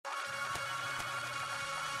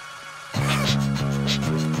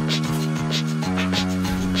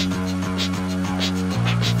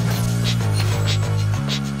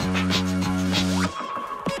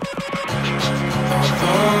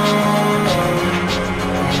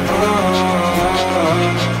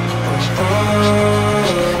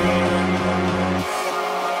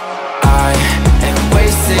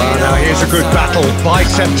battle,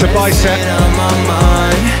 bicep to bicep.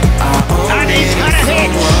 And he's had a hit!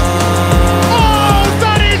 Oh,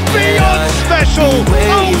 that is beyond special! A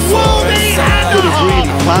worldie and a half! Really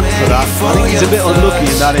planned for that. I think he's a bit unlucky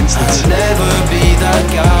in that instance. Never be that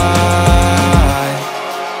guy.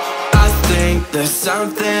 I think there's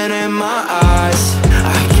something in my eyes.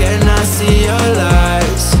 I cannot see your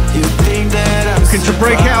lies. You think that I'm looking to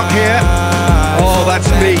break out here. Oh, that's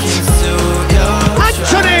neat.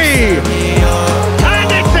 Antony!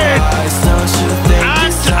 And it's in!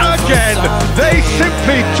 And again, they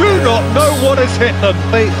simply do not know what has hit them.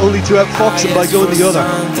 Only to outfox him by going the other.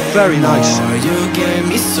 Very nice. You gave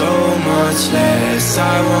me so much less.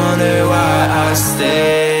 I wonder why I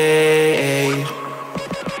stayed.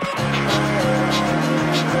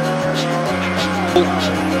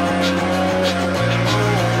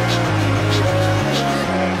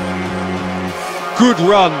 Good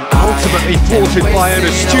run, ultimately thwarted by an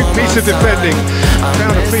astute piece of defending.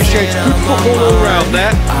 Crowd appreciates good football all round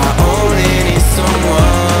there.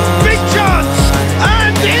 Big chance,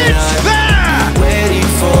 and it's there! Waiting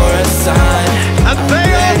for a sign, and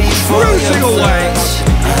they are cruising away.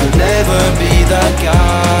 I'll never be that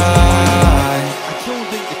guy.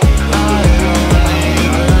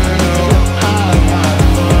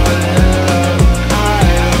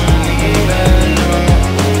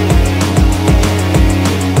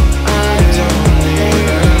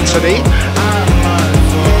 Antony,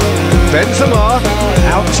 Benzema,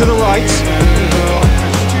 out to the right.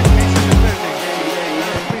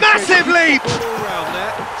 Massive leap!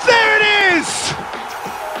 There it is!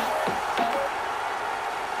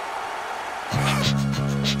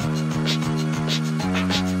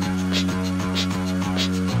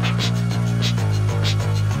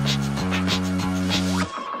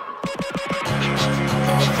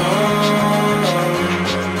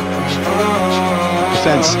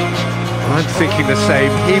 Defense. I'm thinking the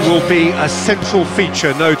same. He will be a central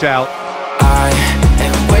feature, no doubt.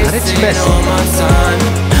 And it's Messi.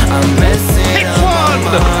 Hits one!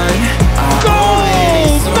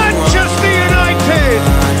 Goal! Manchester United!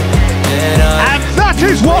 And that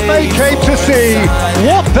is what they came to see,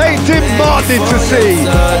 what they demanded to see.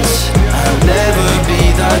 I'll never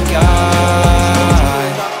be that guy.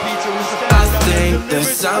 I think there's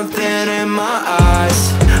something in my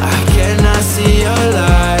eyes. I cannot see your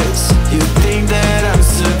lies. You think that I'm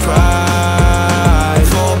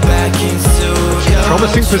surprised. Fall back into your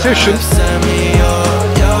promising position.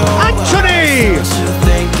 Antony! You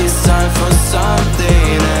think it's time for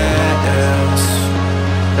something else.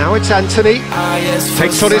 Now it's Antony.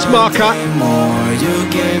 Takes on his marker. You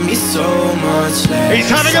gave me so much less. He's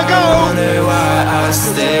having a go! I wonder why I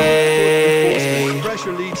stay.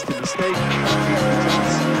 Pressure leads to mistake.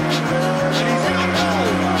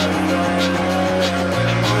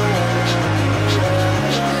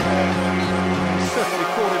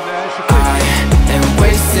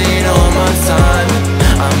 Wasting all my time,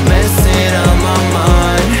 I'm messing up my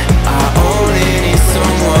mind. I only need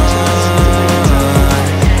someone.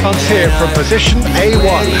 Comes here from position A1.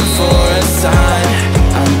 Waiting for a sign,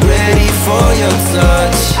 I'm ready for your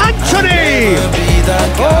touch. Antony!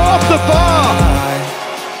 Off the bar!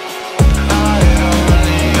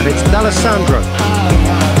 And it's D'Alessandro.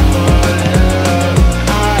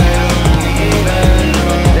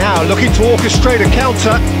 Now looking to orchestrate a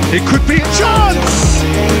counter. It could be a chance!